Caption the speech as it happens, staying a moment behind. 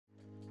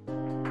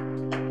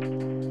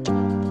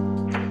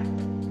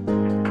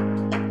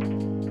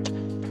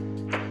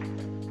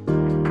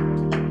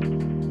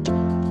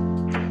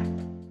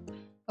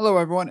Hello,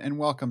 everyone, and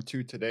welcome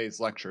to today's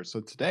lecture.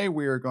 So, today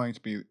we are going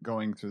to be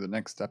going through the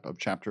next step of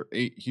chapter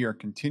 8 here,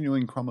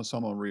 continuing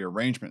chromosomal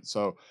rearrangement.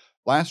 So,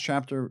 last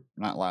lecture,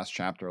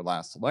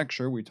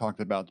 we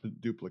talked about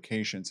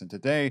duplications, and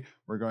today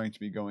we're going to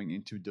be going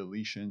into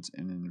deletions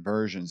and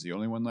inversions. The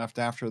only one left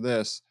after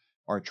this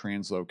are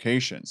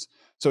translocations.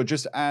 So,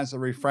 just as a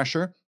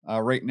refresher,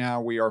 right now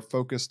we are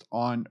focused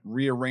on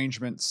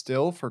rearrangement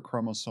still for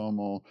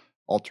chromosomal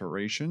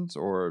alterations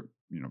or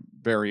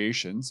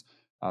variations.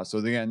 So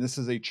again, this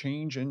is a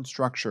change in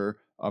structure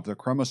of the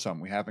chromosome.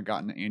 We haven't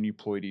gotten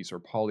aneuploidies or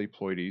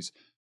polyploidies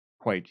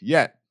quite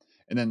yet.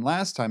 And then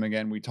last time,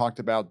 again, we talked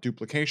about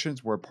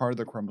duplications where part of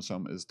the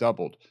chromosome is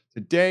doubled.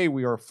 Today,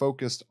 we are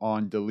focused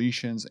on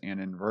deletions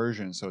and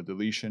inversions. So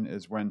deletion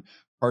is when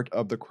part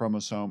of the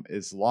chromosome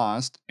is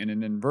lost, and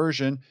an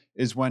inversion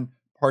is when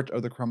part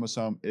of the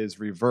chromosome is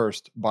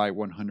reversed by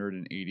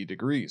 180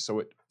 degrees. So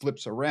it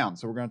flips around.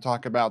 So we're going to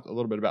talk about a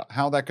little bit about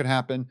how that could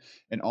happen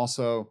and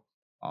also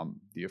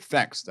the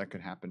effects that could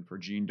happen for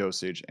gene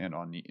dosage and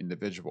on the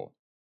individual.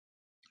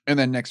 And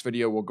then next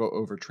video, we'll go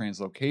over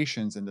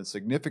translocations and the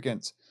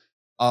significance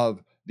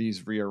of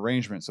these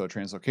rearrangements. So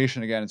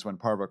translocation, again, is when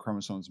part of a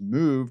chromosome is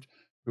moved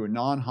to a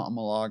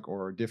non-homolog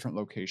or a different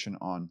location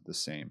on the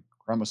same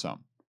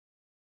chromosome.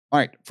 All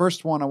right,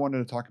 first one I wanted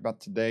to talk about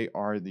today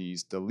are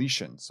these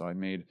deletions. So I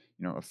made,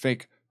 a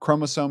fake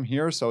chromosome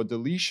here. So a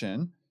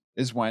deletion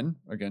is when,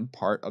 again,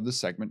 part of the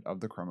segment of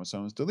the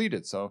chromosome is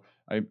deleted. So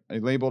I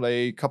labeled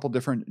a couple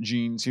different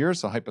genes here.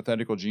 So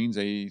hypothetical genes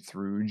A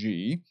through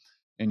G.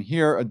 And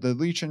here a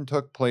deletion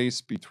took place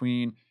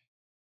between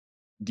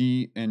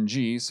D and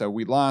G. So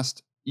we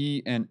lost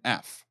E and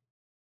F.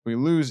 If we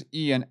lose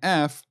E and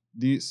F,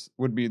 these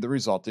would be the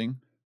resulting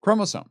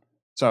chromosome.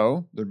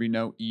 So there'd be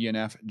no E and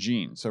F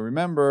gene. So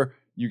remember,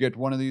 you get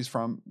one of these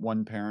from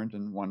one parent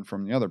and one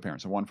from the other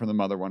parent. So one from the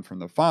mother, one from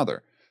the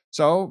father.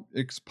 So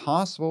it's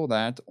possible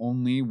that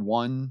only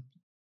one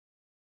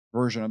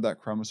version of that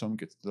chromosome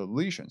gets the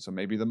deletion. So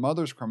maybe the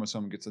mother's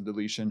chromosome gets a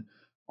deletion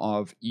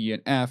of E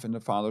and F, and the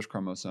father's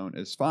chromosome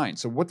is fine.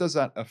 So what does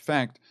that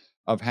affect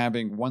of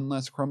having one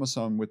less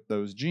chromosome with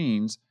those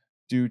genes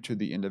do to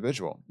the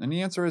individual? And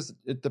the answer is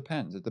it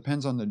depends. It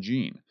depends on the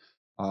gene.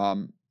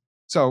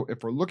 So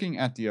if we're looking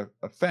at the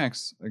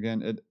effects,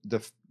 again, it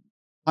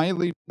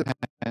highly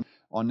depends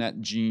on that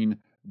gene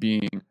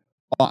being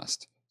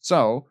lost.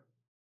 So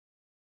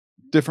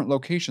different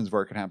locations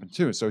where it can happen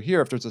too. So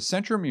here, if there's a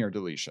centromere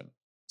deletion,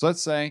 so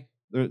let's say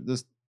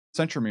this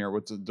centromere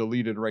was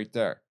deleted right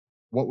there.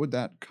 What would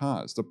that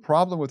cause? The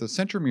problem with a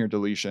centromere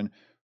deletion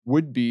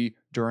would be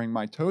during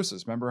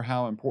mitosis. Remember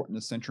how important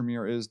the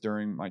centromere is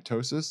during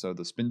mitosis? So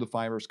the spindle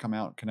fibers come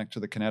out, connect to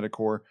the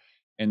kinetochore,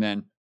 and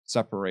then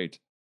separate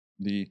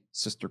the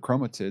sister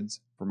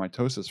chromatids for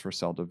mitosis for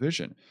cell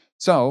division.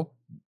 So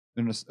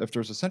if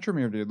there's a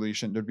centromere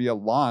deletion, there'd be a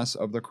loss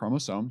of the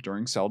chromosome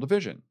during cell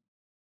division.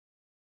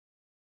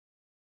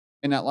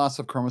 And that loss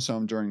of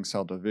chromosome during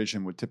cell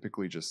division would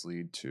typically just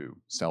lead to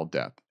cell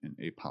death and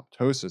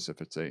apoptosis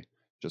if it's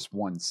just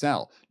one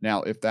cell.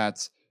 Now, if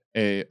that's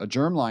a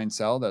germline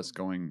cell that's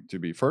going to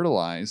be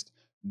fertilized,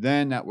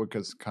 then that would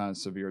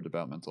cause severe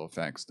developmental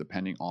effects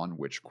depending on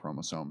which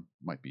chromosome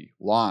might be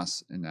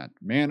lost in that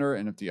manner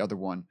and if the other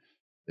one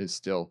is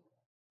still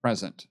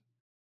present.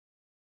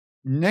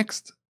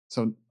 Next,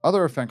 so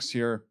other effects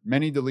here,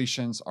 many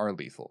deletions are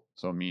lethal,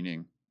 so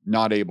meaning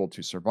not able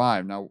to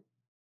survive. Now,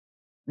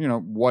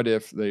 what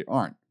if they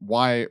aren't?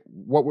 Why?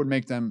 What would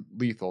make them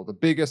lethal? The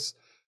biggest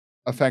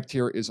effect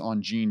here is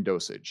on gene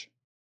dosage.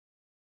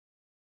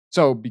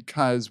 So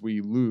because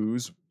we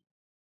lose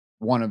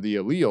one of the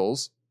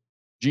alleles,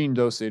 gene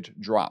dosage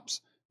drops.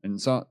 And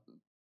so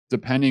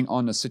depending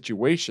on the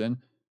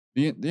situation,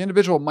 the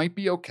individual might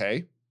be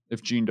okay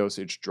if gene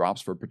dosage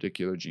drops for a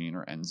particular gene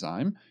or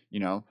enzyme.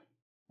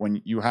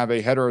 When you have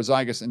a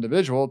heterozygous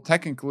individual,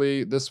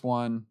 technically this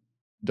one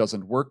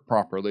doesn't work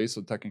properly.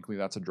 So technically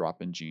that's a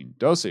drop in gene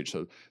dosage.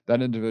 So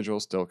that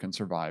individual still can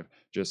survive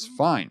just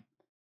fine.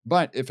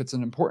 But if it's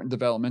an important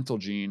developmental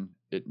gene,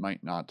 it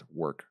might not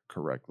work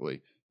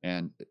correctly.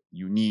 And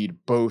you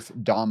need both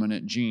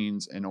dominant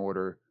genes in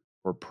order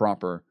for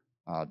proper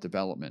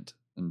development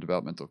and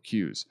developmental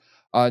cues.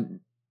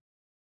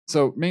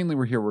 So mainly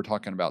we're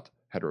talking about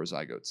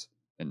heterozygotes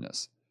in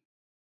this.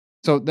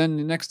 So then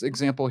the next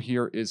example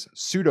here is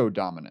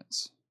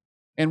pseudodominance.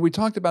 And we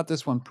talked about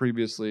this one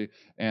previously.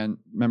 And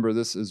remember,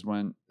 this is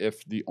when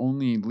if the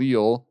only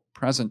allele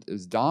present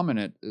is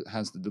dominant, it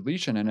has the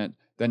deletion in it,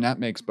 then that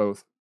makes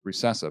both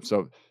recessive.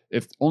 So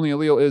if only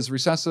allele is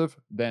recessive,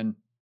 then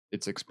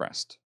it's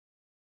expressed.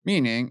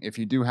 Meaning, if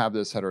you do have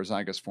this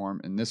heterozygous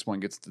form and this one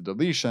gets the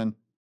deletion,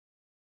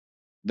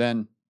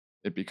 then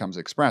it becomes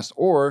expressed.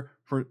 Or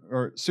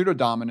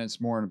pseudodominance,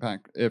 more in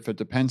fact, if it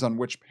depends on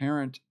which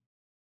parent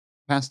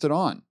passed it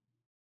on.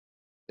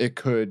 It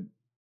could,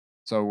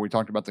 so we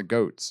talked about the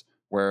goats,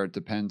 where it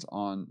depends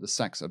on the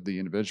sex of the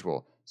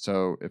individual.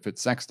 So if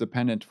it's sex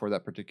dependent for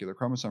that particular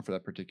chromosome, for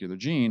that particular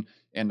gene,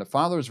 and the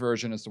father's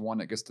version is the one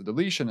that gets the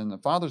deletion and the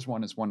father's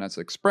one is one that's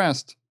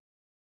expressed,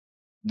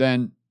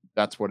 then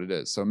that's what it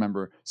is. So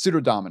remember,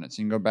 pseudodominance.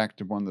 You can go back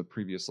to one of the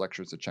previous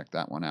lectures to check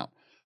that one out.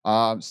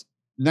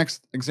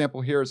 Next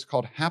example here is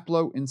called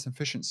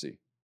haploinsufficiency.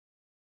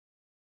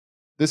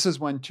 This is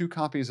when 2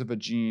 copies of a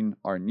gene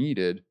are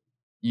needed,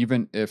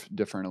 even if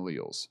different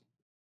alleles.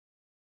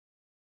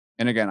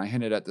 And again, I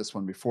hinted at this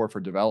one before for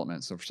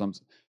development. So for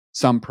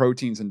some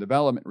proteins in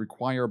development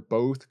require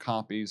both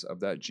copies of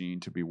that gene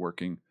to be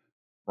working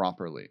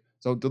properly.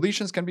 So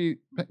deletions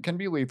can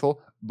be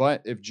lethal,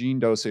 but if gene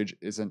dosage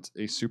isn't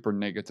a super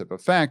negative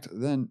effect,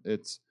 then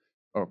it's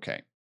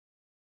okay.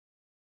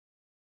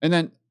 And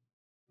then,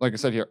 like I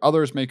said here,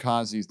 others may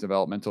cause these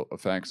developmental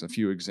effects. A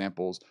few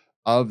examples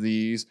of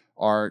these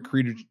are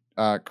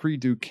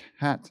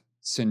cri-du-chat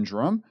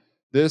syndrome.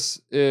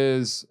 This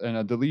is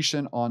a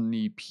deletion on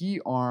the P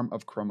arm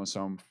of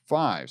chromosome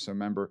 5. So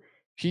remember,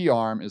 P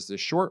arm is the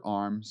short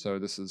arm. So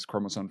this is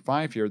chromosome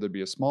 5 here. There'd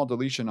be a small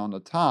deletion on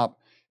the top,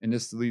 and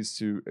this leads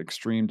to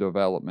extreme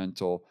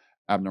developmental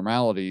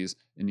abnormalities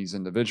in these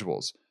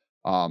individuals.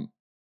 So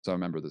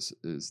remember, this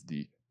is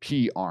the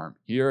P arm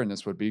here, and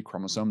this would be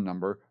chromosome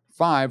number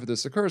 5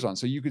 this occurs on.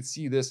 So you could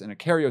see this in a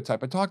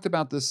karyotype. I talked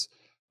about this.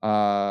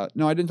 No,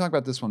 I didn't talk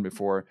about this one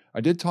before. I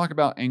did talk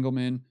about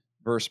Angelmann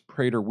versus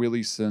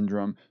Prader-Willi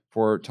syndrome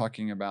for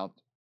talking about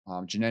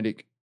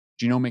genomic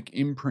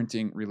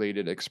imprinting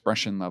related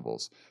expression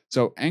levels.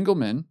 So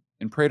Angelmann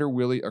and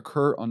Prader-Willi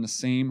occur on the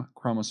same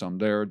chromosome.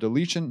 They're a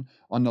deletion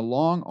on the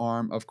long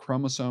arm of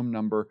chromosome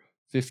number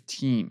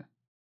 15.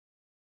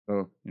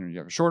 So, you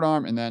have a short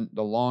arm and then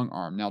the long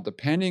arm. Now,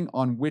 depending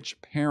on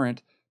which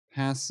parent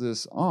passes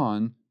this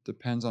on,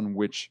 depends on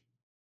which,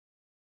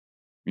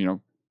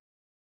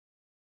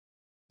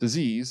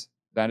 disease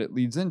that it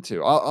leads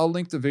into. I'll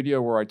link the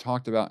video where I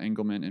talked about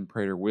Angelmann and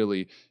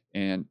Prader-Willi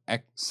and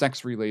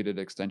sex-related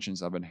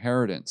extensions of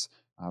inheritance.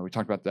 We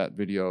talked about that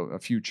video a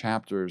few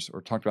chapters,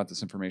 or talked about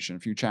this information a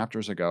few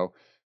chapters ago,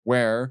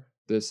 where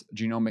this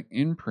genomic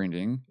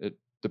imprinting, it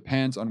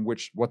depends on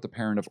what the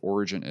parent of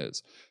origin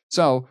is.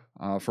 So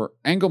for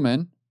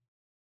Angelmann,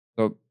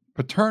 so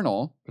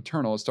paternal,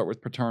 let's start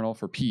with paternal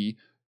for P,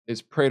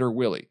 is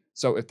Prader-Willi.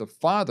 So if the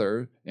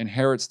father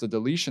inherits the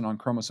deletion on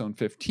chromosome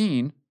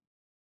 15,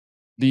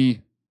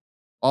 the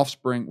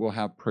offspring will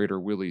have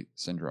Prader-Willi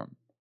syndrome.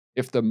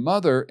 If the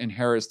mother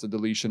inherits the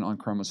deletion on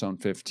chromosome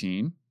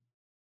 15,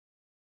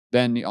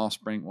 then the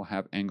offspring will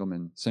have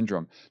Angelmann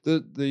syndrome.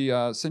 The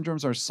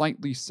syndromes are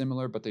slightly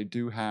similar, but they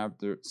do have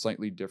their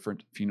slightly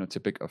different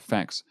phenotypic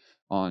effects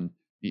on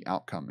the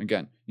outcome.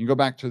 Again, you can go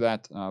back to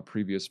that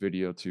previous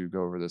video to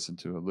go over this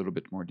into a little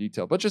bit more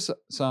detail, but just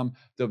some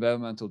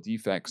developmental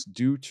defects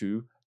due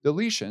to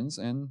deletions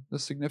and the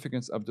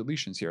significance of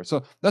deletions here.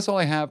 So that's all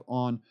I have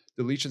on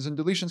deletions, and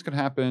deletions could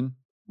happen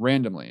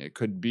randomly. It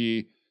could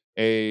be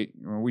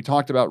we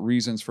talked about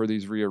reasons for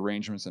these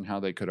rearrangements and how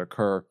they could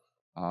occur.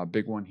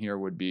 Big one here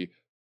would be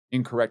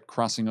incorrect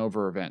crossing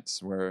over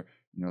events, where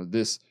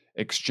this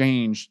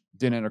exchange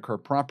didn't occur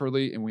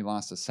properly and we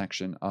lost a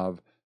section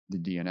of the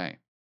DNA.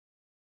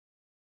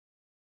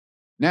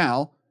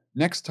 Now,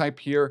 next type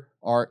here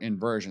are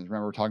inversions.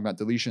 Remember, we're talking about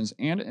deletions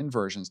and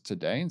inversions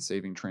today and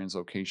saving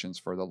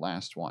translocations for the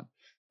last one.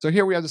 So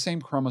here we have the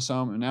same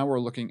chromosome, and now we're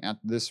looking at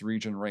this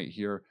region right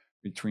here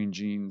between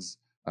genes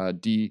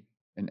D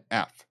and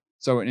F.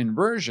 So an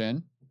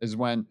inversion is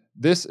when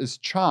this is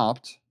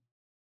chopped,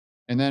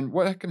 and then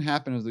what can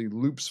happen is the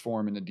loops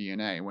form in the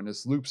DNA. When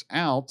this loops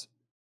out,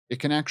 it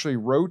can actually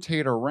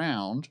rotate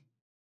around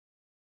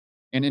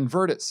and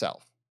invert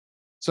itself.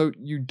 So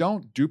you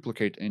don't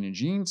duplicate any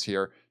genes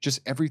here, just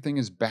everything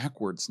is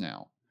backwards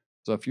now.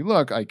 So if you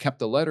look, I kept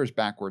the letters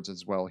backwards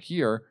as well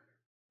here,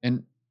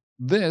 and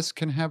this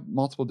can have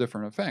multiple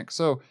different effects.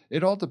 So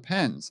it all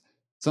depends.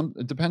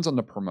 It depends on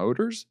the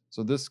promoters.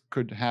 So this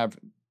could have,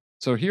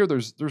 so here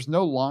there's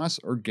no loss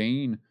or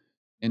gain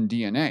in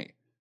DNA.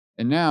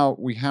 And now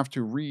we have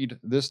to read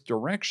this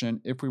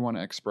direction if we want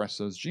to express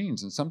those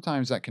genes. And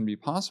sometimes that can be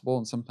possible,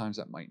 and sometimes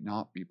that might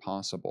not be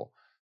possible.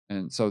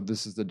 And so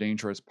this is the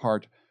dangerous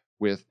part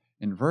with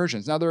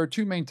inversions. Now, there are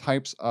 2 main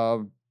types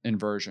of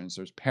inversions.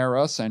 There's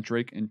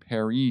paracentric and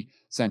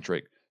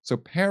pericentric. So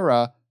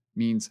para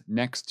means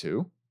next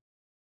to.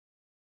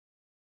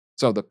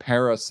 So the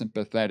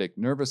parasympathetic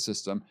nervous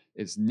system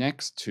is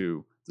next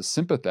to the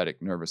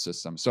sympathetic nervous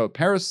system. So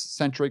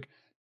paracentric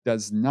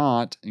does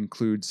not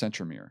include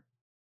centromere.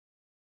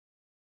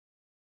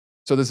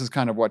 So this is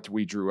kind of what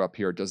we drew up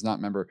here. It does not,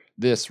 remember,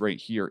 this right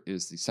here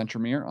is the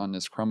centromere on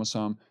this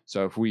chromosome.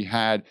 So if we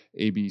had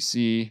A, B,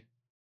 C,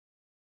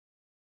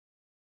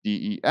 D,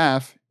 E,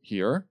 F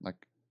here,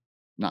 like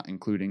not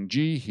including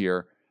G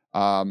here,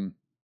 a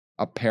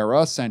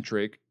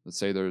paracentric, let's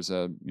say there's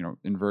a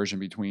inversion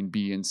between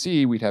B and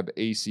C, we'd have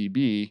A, C,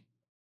 B,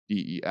 D,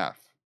 E, F.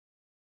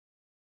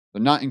 So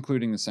not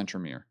including the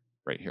centromere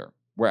right here.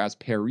 Whereas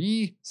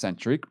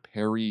pericentric,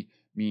 peri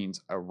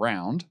means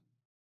around,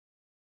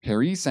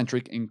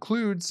 pericentric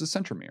includes the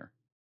centromere.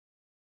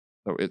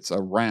 So it's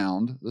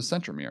around the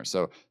centromere.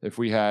 So if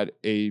we had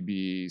A,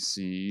 B,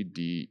 C,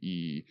 D,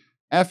 E,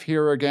 F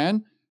here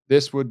again,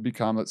 this would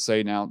become, let's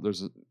say now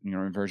there's a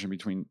inversion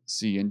between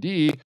C and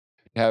D.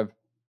 We have,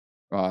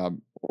 or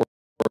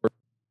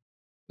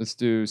let's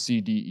do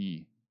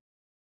CDE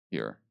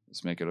here.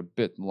 Let's make it a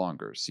bit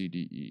longer,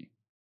 CDE.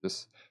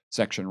 This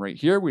section right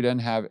here, we then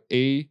have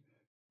A,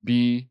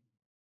 B,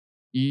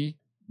 E,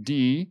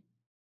 D,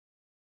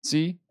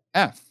 C,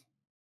 F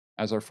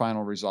as our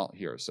final result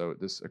here. So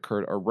this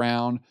occurred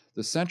around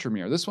the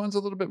centromere. This one's a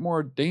little bit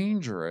more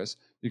dangerous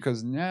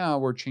because now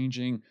we're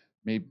changing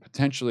maybe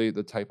potentially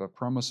the type of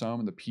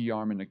chromosome, the P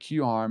arm and the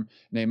Q arm,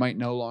 and they might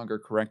no longer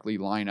correctly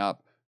line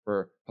up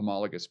for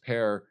homologous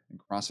pair and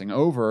crossing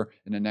over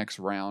in the next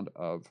round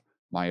of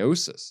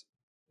meiosis.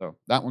 So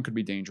that one could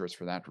be dangerous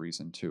for that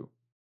reason too.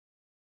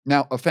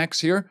 Now, effects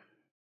here,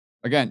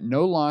 again,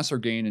 no loss or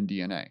gain in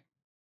DNA.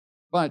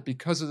 But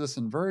because of this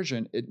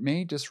inversion, it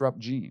may disrupt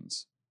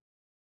genes.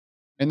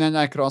 And then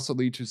that could also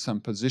lead to some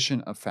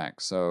position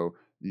effects. So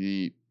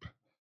the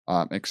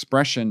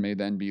expression may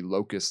then be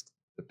locus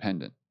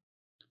dependent.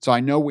 So I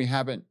know we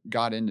haven't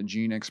got into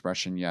gene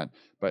expression yet,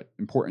 but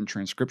important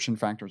transcription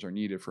factors are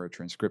needed for a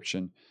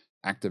transcription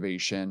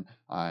activation.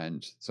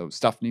 And so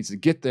stuff needs to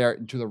get there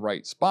into the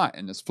right spot.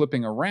 And this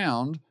flipping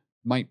around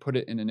might put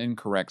it in an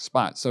incorrect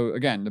spot. So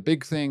again, the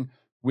big thing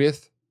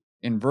with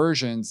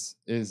inversions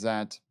is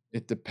that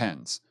it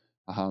depends.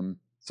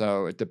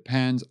 So it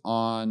depends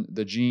on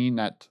the gene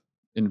that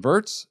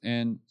inverts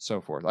and so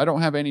forth. I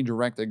don't have any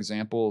direct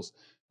examples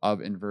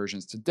of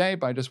inversions today,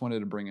 but I just wanted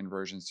to bring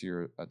inversions to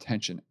your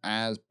attention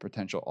as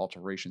potential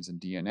alterations in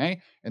DNA,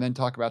 and then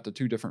talk about the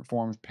two different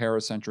forms,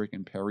 paracentric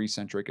and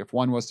pericentric. If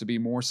one was to be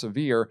more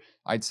severe,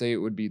 I'd say it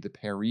would be the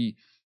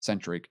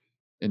pericentric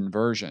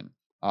inversion.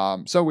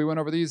 So we went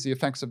over these, the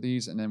effects of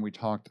these, and then we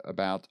talked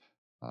about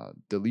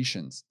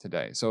deletions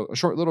today. So a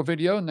short little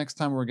video. Next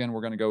time we're going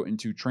to go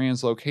into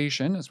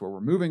translocation. That's where we're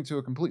moving to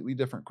a completely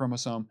different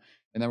chromosome.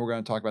 And then we're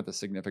going to talk about the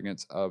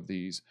significance of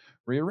these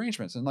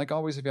rearrangements. And like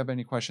always, if you have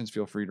any questions,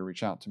 feel free to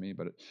reach out to me.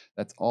 But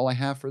that's all I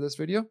have for this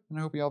video. And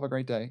I hope you all have a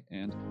great day,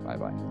 and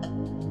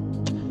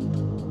bye-bye.